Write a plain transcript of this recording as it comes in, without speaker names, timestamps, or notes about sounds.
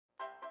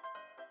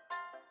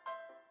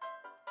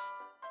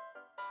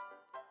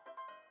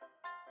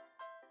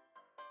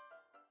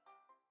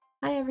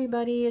Hi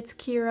everybody, it's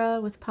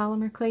Kira with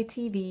Polymer Clay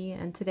TV,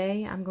 and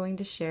today I'm going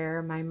to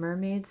share my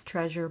Mermaid's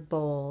Treasure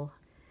bowl.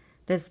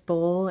 This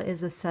bowl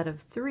is a set of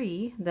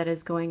 3 that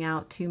is going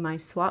out to my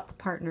swap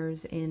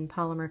partners in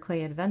Polymer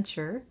Clay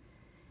Adventure,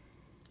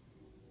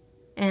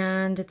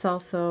 and it's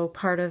also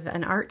part of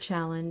an art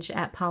challenge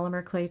at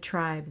Polymer Clay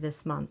Tribe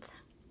this month.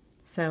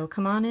 So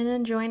come on in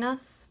and join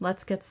us.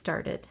 Let's get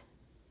started.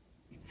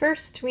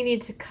 First, we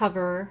need to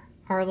cover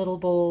our little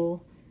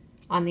bowl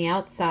on the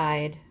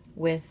outside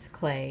with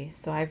clay.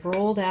 So I've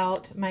rolled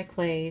out my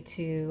clay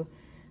to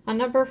a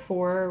number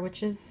 4,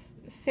 which is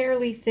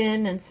fairly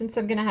thin, and since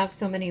I'm going to have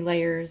so many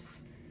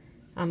layers,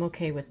 I'm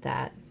okay with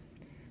that.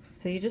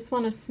 So you just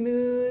want to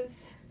smooth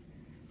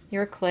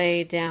your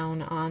clay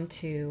down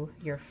onto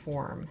your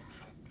form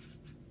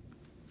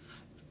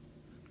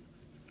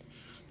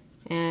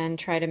and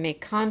try to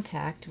make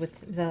contact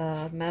with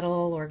the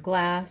metal or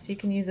glass. You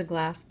can use a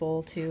glass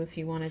bowl too if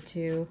you wanted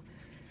to.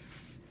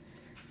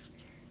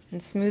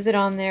 And smooth it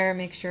on there,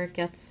 make sure it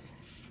gets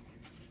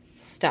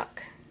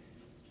stuck.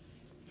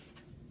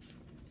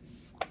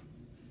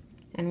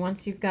 And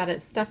once you've got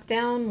it stuck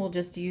down, we'll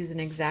just use an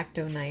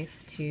X-Acto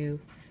knife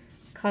to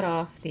cut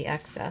off the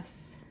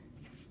excess.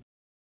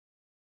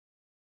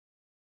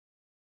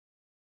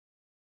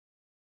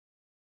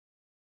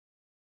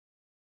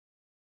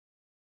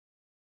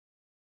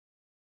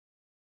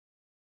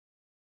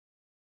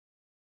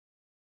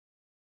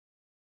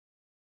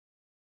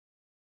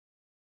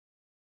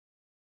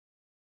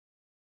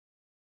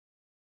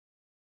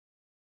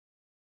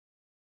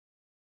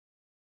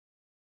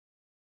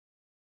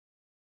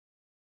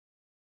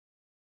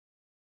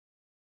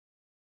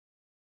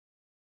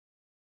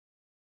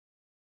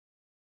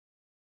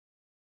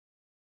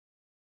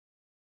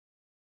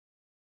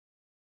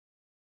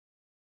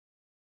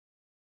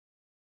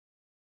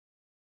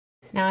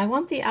 Now I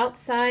want the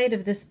outside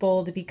of this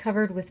bowl to be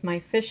covered with my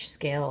fish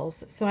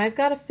scales, so I've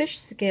got a fish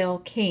scale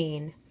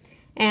cane,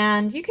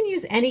 and you can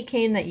use any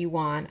cane that you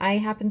want. I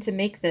happen to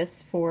make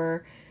this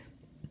for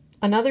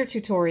another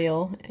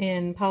tutorial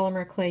in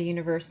Polymer Clay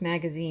Universe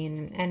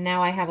magazine, and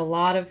now I have a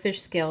lot of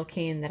fish scale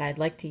cane that I'd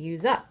like to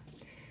use up.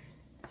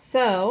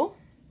 So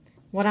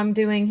what I'm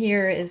doing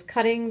here is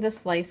cutting the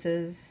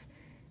slices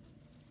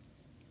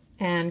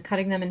and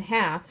cutting them in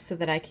half so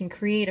that I can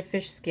create a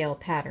fish scale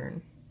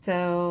pattern.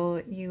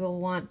 So you will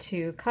want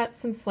to cut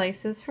some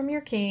slices from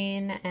your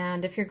cane,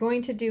 and if you're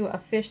going to do a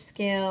fish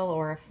scale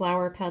or a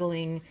flower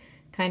pedaling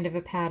kind of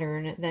a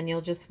pattern, then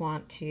you'll just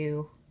want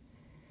to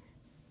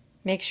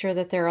make sure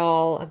that they're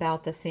all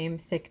about the same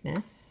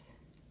thickness,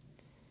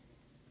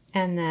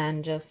 and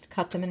then just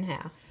cut them in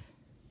half.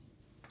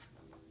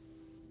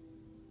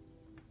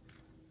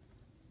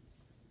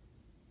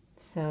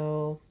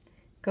 So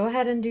go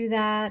ahead and do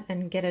that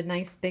and get a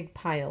nice big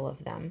pile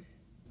of them.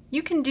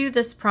 You can do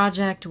this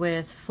project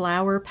with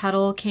flower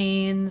petal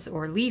canes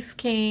or leaf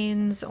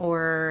canes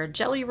or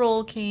jelly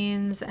roll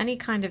canes, any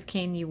kind of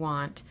cane you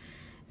want.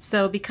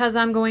 So because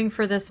I'm going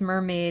for this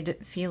mermaid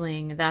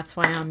feeling, that's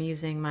why I'm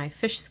using my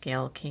fish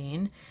scale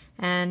cane.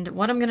 And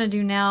what I'm going to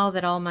do now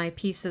that all my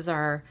pieces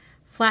are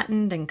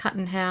flattened and cut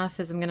in half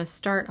is I'm going to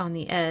start on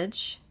the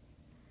edge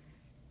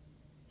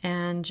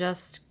and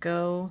just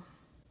go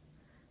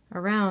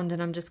around,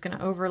 and I'm just going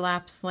to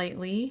overlap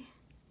slightly.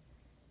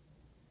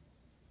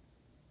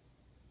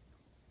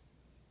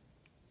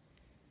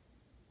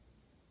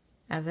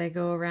 As I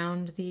go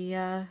around the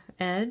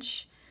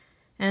edge.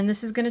 And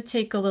this is going to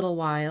take a little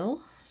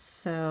while,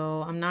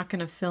 so I'm not going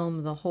to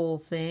film the whole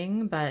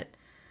thing, but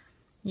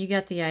you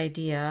get the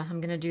idea.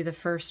 I'm going to do the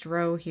first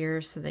row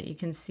here so that you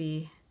can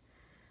see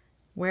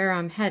where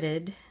I'm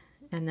headed,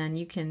 and then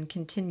you can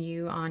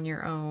continue on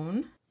your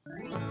own.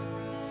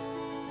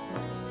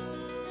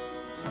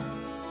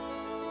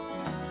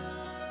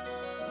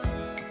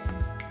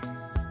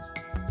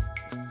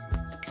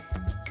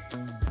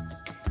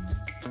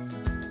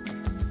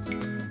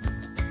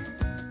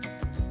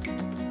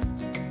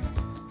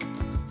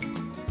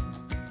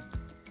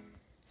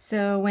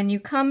 So when you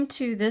come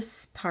to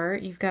this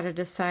part, you've got to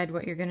decide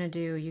what you're going to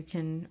do. You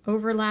can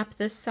overlap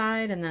this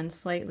side and then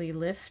slightly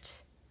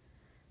lift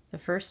the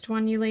first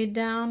one you laid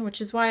down,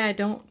 which is why I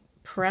don't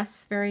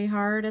press very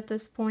hard at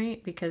this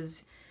point,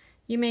 because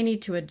you may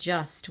need to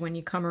adjust when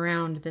you come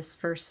around this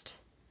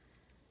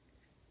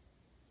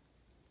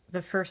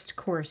the first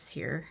course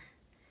here.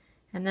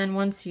 And then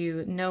once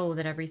you know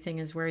that everything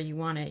is where you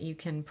want it, you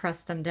can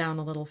press them down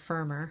a little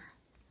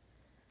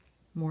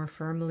more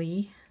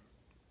firmly.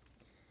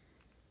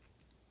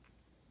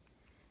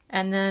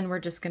 And then we're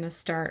just going to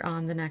start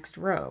on the next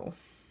row.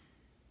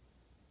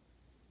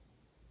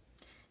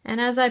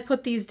 And as I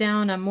put these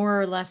down, I'm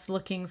more or less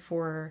looking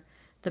for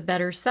the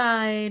better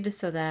side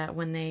so that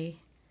when they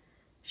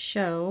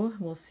show,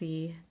 we'll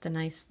see the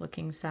nice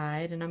looking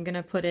side. And I'm going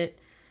to put it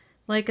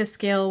like a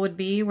scale would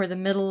be, where the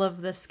middle of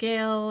the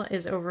scale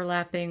is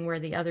overlapping where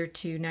the other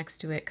 2 next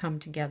to it come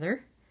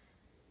together.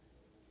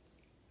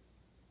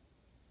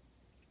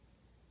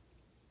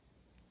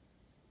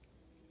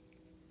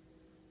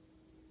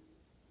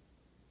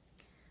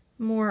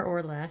 More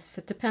or less.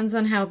 It depends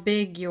on how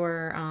big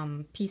your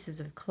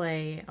pieces of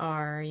clay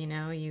are, you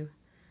know.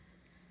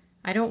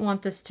 I don't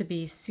want this to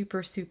be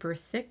super, super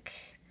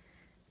thick.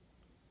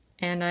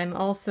 And I'm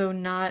also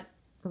not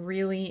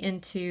really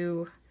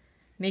into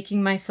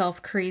making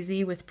myself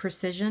crazy with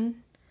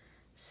precision.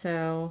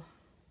 So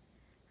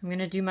I'm going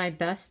to do my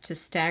best to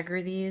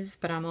stagger these,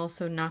 but I'm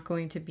also not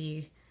going to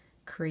be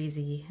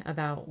crazy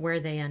about where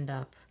they end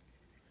up.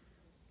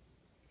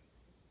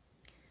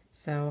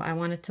 So I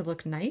want it to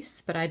look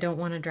nice, but I don't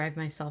want to drive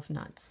myself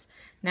nuts.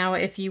 Now,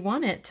 if you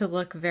want it to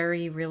look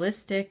very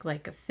realistic,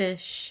 like a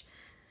fish,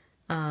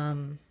 I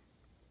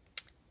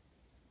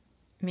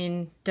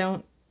mean,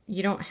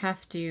 you don't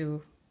have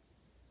to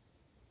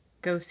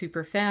go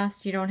super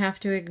fast. You don't have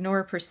to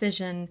ignore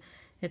precision.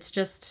 It's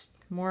just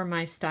more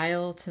my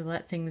style to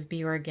let things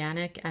be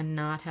organic and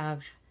not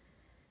have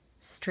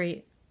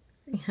straight,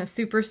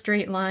 super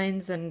straight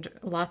lines and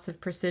lots of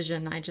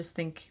precision. I just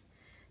think,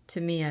 to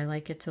me, I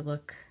like it to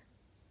look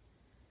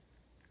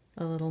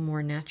a little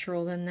more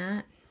natural than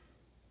that.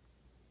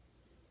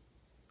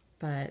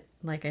 But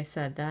like I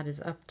said, that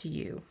is up to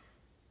you.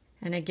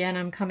 And again,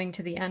 I'm coming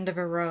to the end of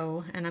a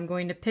row, and I'm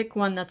going to pick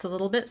one that's a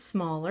little bit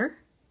smaller.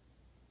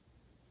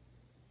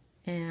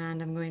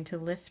 And I'm going to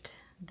lift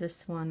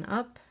this one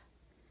up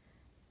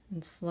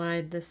and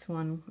slide this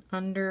one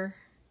under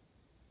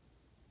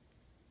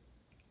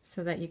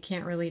so that you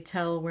can't really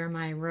tell where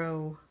my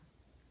row.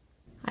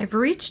 I've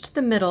reached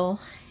the middle,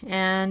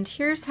 and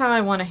here's how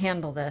I want to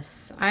handle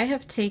this. I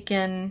have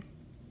taken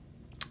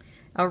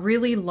a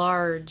really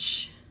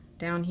large,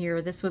 down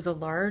here, this was a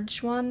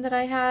large one that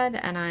I had,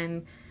 and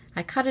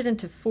I cut it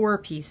into 4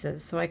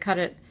 pieces. So I cut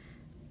it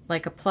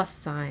like a plus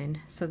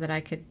sign so that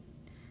I could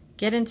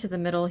get into the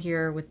middle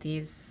here with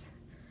these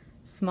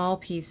small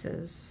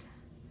pieces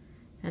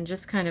and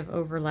just kind of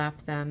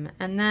overlap them.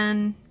 And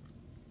then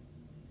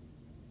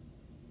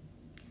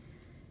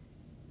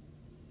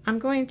I'm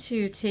going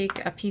to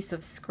take a piece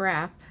of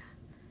scrap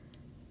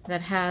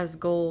that has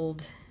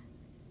gold.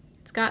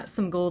 It's got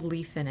some gold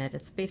leaf in it.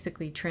 It's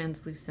basically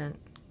translucent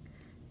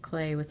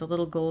clay with a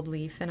little gold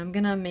leaf, and I'm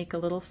gonna make a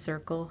little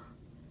circle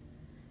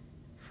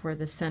for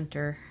the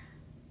center,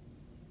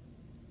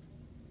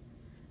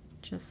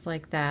 just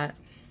like that.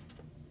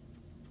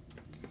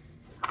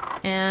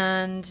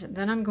 And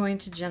then I'm going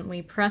to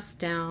gently press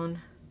down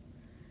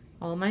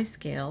all my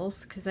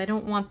scales, because I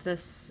don't want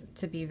this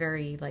to be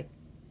very like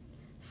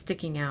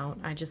sticking out.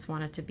 I just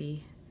want it to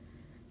be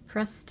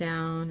pressed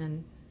down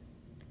and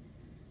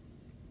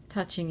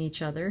touching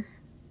each other.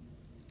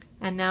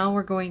 And now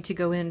we're going to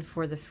go in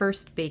for the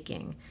first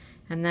baking,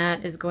 and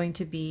that is going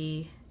to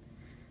be,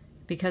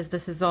 because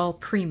this is all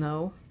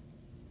primo,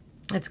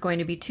 it's going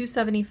to be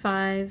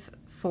 275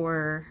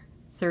 for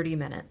 30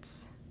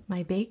 minutes.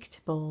 My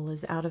baked bowl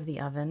is out of the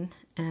oven,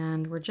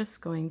 and we're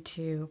just going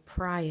to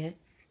pry it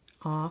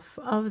off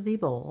of the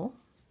bowl.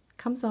 It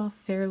comes off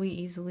fairly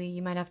easily.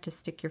 You might have to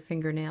stick your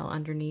fingernail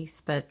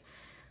underneath, but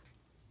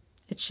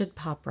it should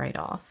pop right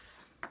off.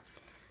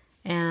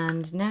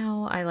 And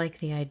now I like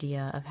the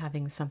idea of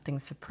having something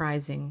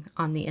surprising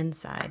on the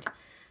inside.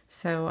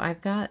 So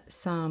I've got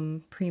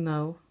some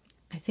Primo,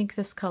 I think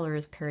this color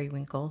is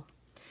Periwinkle,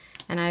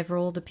 and I've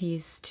rolled a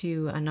piece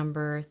to a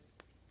number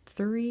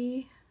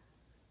 3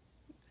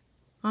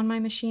 on my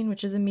machine,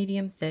 which is a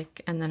medium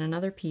thick, and then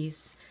another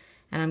piece,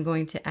 and I'm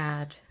going to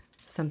add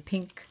some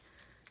pink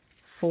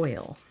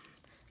foil.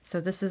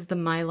 So this is the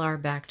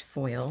mylar backed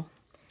foil,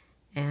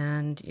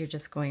 and you're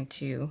just going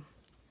to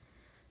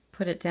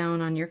put it down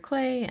on your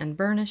clay and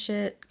burnish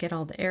it, get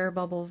all the air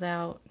bubbles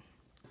out.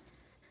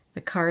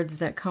 The cards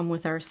that come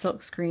with our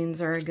silk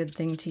screens are a good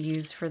thing to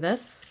use for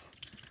this.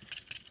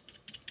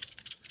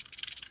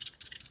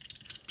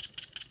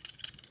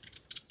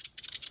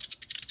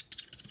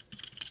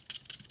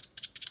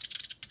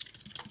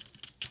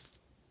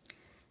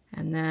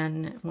 And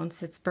then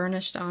once it's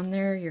burnished on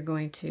there, you're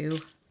going to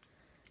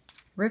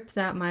rip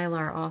that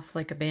mylar off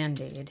like a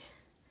band-aid.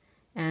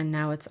 And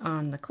now it's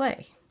on the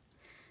clay.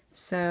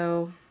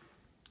 So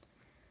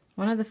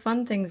one of the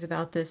fun things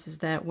about this is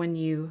that when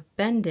you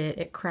bend it,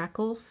 it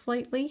crackles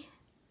slightly.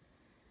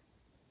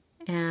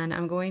 And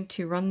I'm going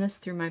to run this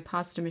through my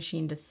pasta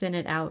machine to thin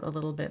it out a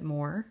little bit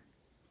more.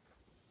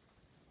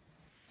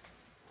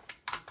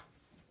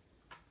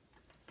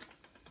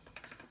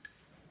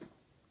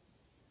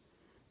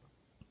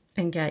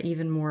 And get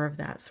even more of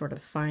that sort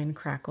of fine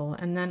crackle.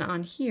 And then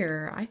on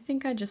here, I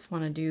think I just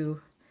want to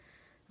do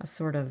a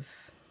sort of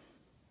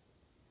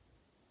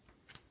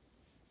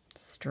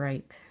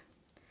stripe.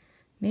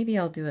 Maybe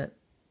I'll do it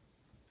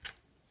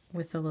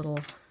with a little,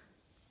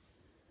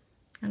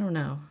 I don't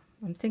know.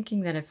 I'm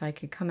thinking that if I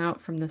could come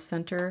out from the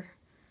center,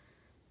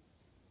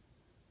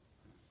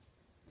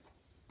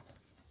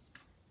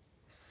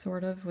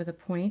 sort of with a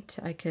point,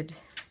 I could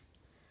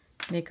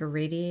make a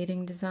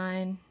radiating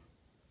design.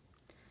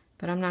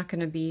 But I'm not going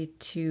to be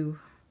too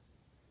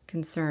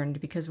concerned,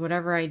 because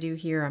whatever I do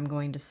here, I'm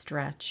going to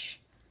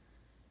stretch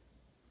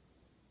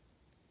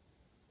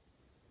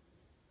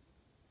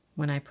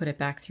when I put it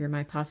back through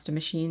my pasta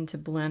machine to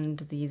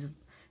blend these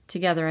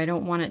together. I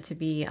don't want it to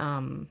be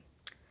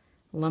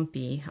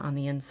lumpy on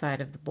the inside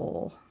of the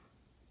bowl.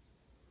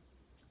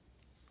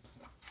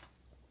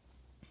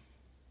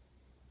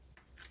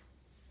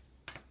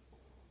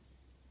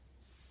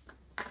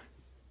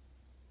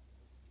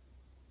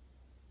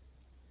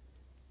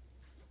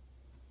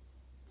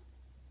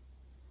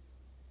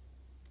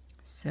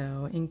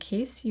 So in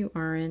case you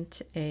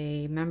aren't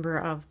a member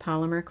of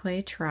Polymer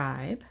Clay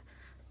Tribe,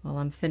 while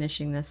I'm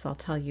finishing this, I'll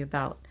tell you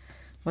about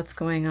what's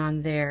going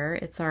on there.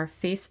 It's our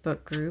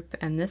Facebook group,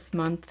 and this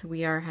month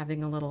we are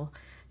having a little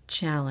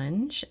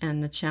challenge,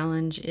 and the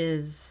challenge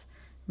is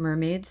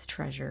Mermaid's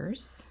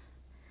Treasures.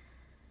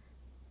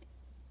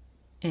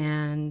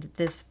 And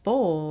this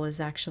bowl is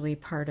actually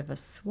part of a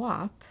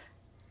swap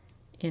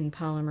in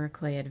Polymer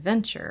Clay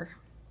Adventure.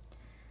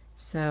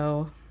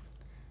 So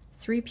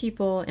 3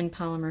 people in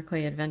Polymer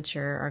Clay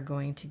Adventure are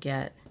going to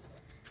get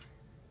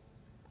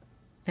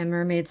a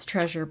Mermaid's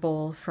Treasure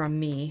bowl from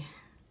me.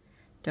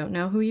 Don't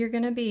know who you're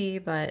going to be,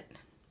 but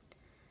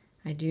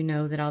I do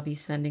know that I'll be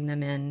sending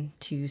them in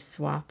to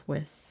swap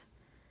with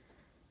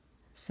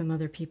some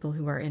other people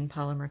who are in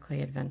Polymer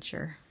Clay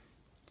Adventure.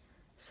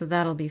 So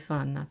that'll be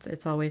fun.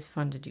 It's always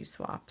fun to do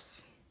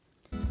swaps.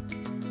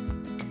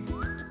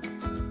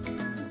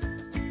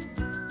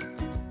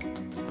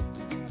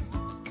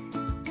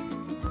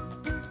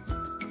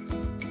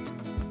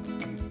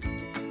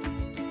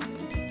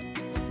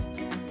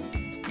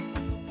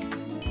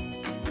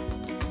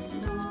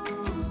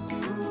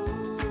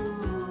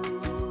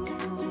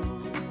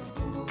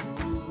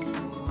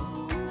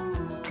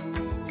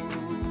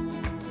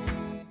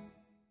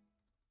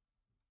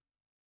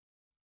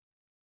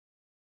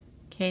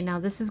 Okay, now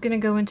this is going to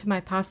go into my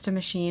pasta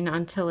machine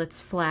until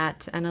it's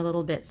flat and a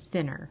little bit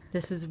thinner.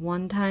 This is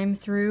one time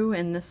through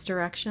in this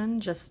direction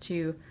just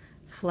to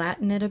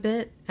flatten it a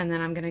bit, and then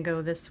I'm going to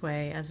go this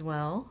way as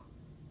well.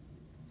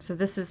 So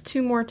this is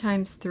 2 more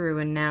times through,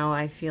 and now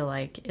I feel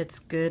like it's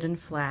good and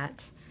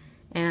flat.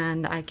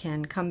 And I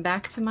can come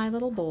back to my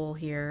little bowl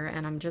here,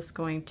 and I'm just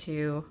going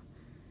to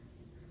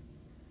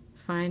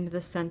find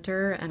the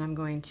center, and I'm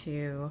going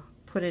to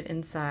put it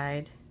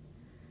inside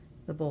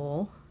the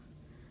bowl.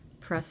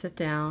 Press it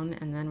down,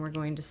 and then we're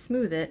going to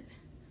smooth it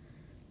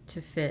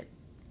to fit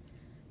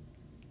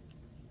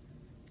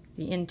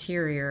the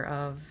interior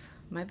of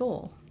my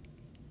bowl.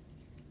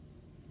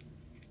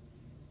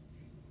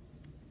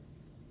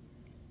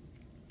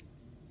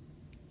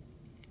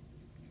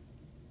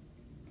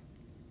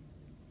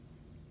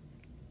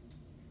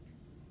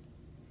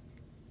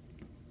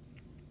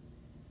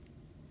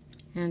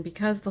 And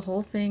because the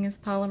whole thing is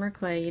polymer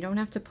clay, you don't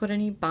have to put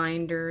any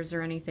binders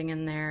or anything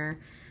in there.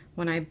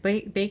 When I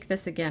bake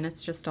this again,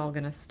 it's just all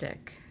going to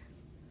stick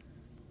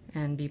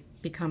and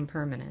become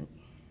permanent.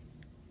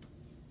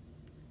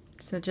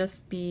 So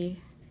just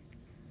be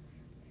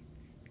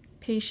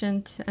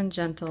patient and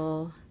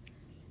gentle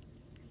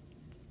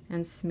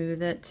and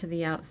smooth it to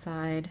the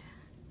outside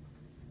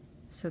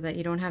so that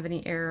you don't have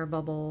any air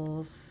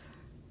bubbles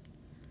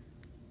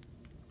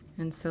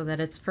and so that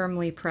it's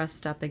firmly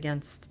pressed up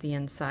against the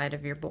inside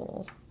of your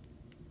bowl.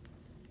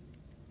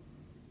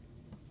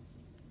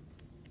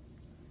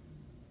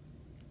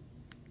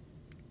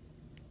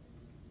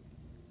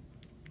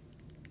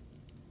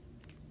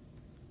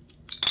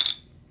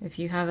 If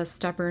you have a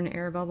stubborn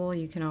air bubble,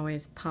 you can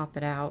always pop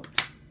it out.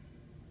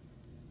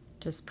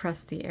 Just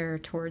press the air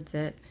towards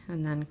it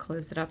and then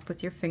close it up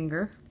with your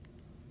finger.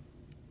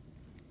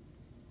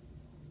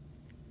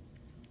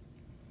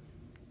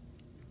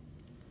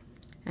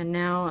 And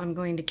now I'm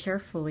going to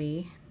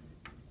carefully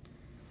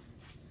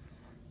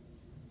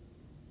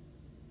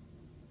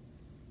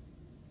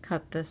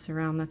cut this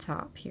around the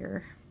top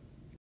here.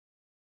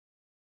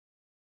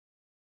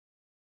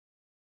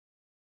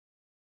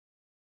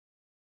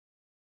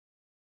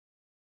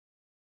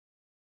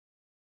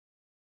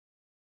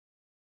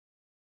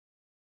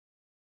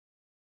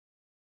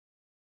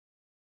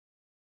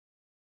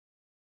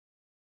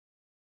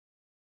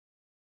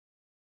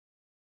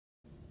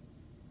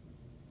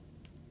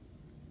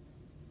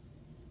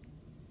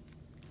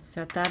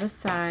 Set that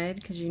aside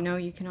because you know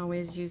you can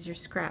always use your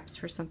scraps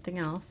for something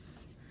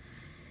else.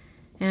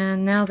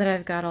 And now that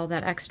I've got all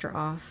that extra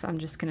off, I'm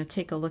just going to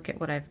take a look at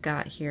what I've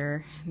got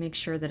here. Make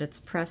sure that it's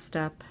pressed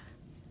up.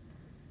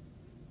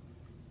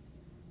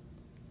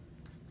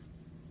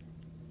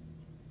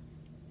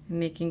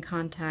 Making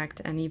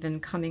contact and even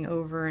coming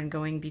over and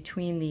going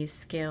between these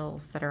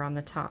scales that are on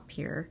the top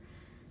here.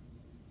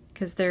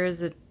 Because there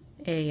is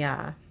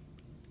a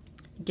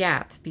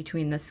gap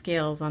between the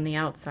scales on the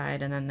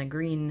outside and then the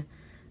green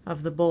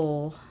of the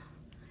bowl,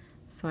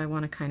 so I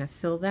want to kind of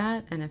fill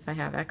that, and if I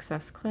have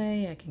excess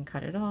clay I can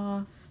cut it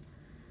off.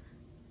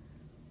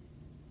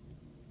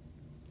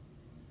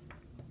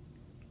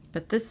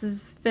 But this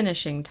is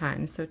finishing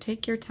time, so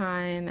take your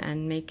time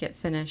and make it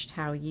finished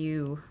how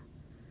you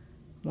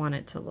want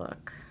it to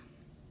look.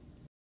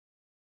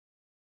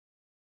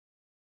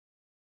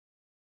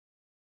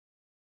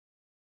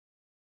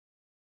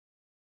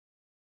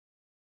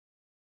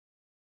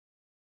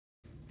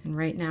 And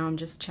right now I'm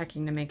just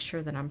checking to make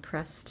sure that I'm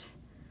pressed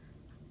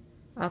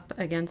up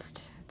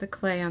against the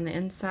clay on the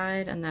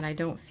inside and that I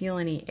don't feel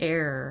any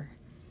air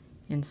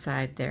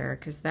inside there,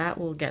 because that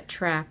will get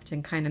trapped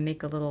and kind of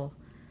make a little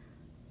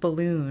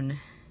balloon.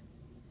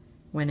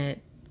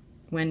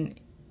 When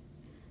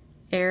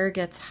air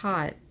gets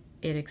hot,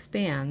 it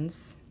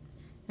expands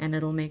and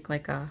it'll make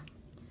like a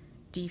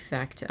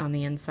defect on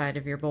the inside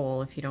of your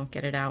bowl if you don't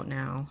get it out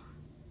now.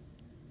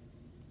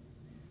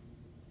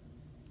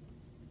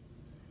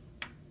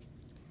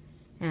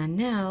 And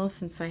now,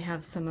 since I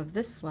have some of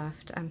this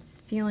left, I'm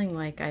feeling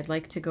like I'd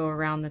like to go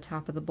around the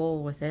top of the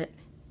bowl with it.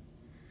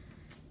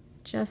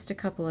 Just a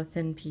couple of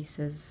thin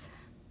pieces.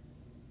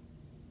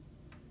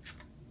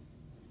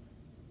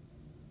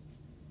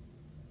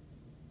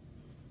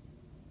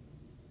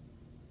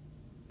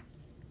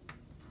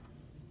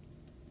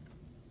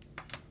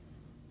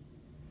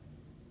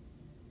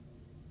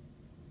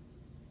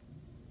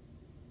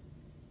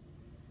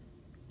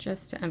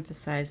 Just to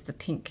emphasize the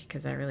pink,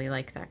 because I really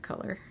like that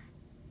color.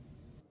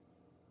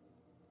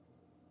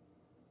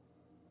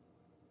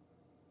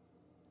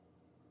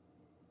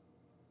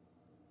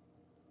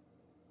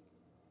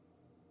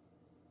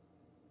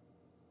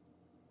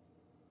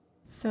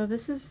 So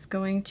this is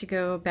going to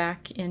go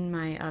back in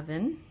my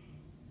oven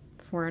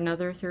for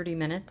another 30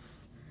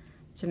 minutes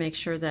to make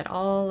sure that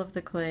all of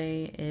the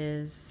clay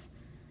is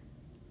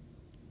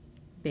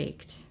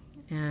baked.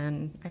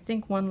 And I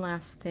think one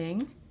last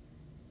thing,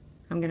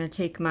 I'm going to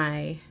take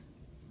my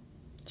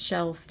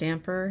shell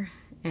stamper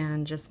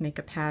and just make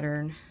a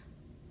pattern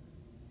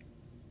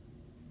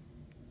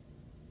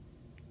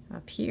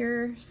up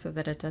here so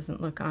that it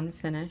doesn't look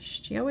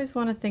unfinished. You always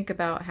want to think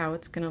about how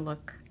it's going to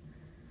look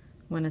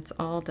when it's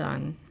all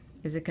done.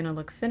 Is it going to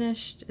look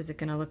finished? Is it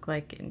going to look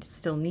like it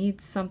still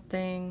needs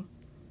something?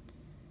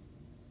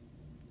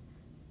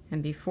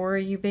 And before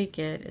you bake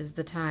it is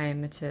the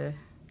time to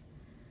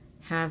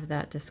have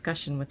that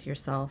discussion with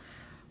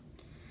yourself.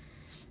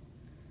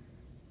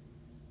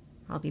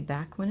 I'll be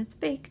back when it's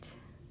baked.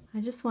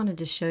 I just wanted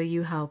to show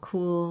you how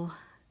cool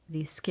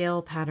the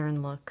scale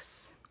pattern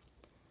looks.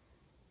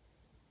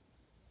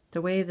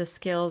 The way the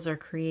scales are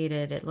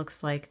created, it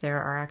looks like there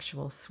are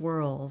actual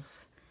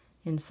swirls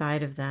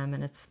inside of them,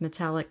 and it's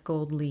metallic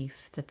gold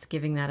leaf that's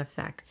giving that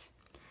effect.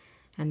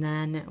 And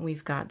then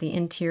we've got the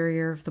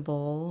interior of the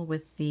bowl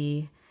with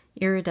the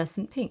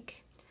iridescent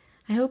pink.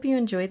 I hope you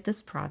enjoyed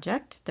this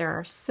project. There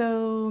are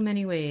so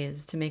many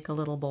ways to make a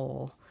little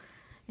bowl,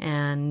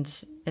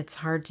 and it's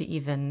hard to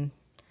even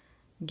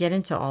get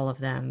into all of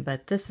them,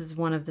 but this is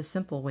one of the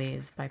simple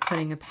ways, by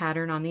putting a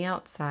pattern on the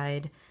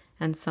outside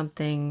and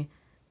something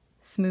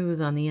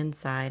smooth on the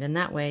inside, and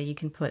that way you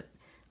can put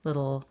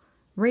little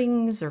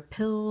rings or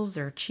pills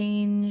or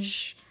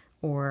change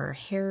or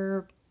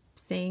hair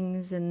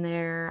things in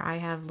there. I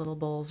have little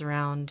bowls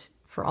around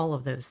for all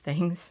of those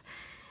things,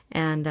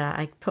 and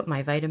I put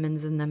my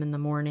vitamins in them in the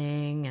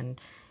morning,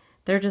 and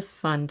they're just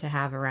fun to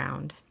have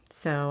around.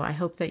 So I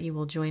hope that you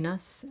will join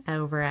us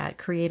over at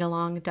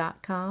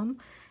createalong.com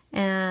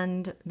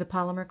and the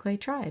Polymer Clay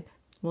Tribe.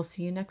 We'll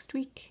see you next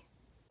week.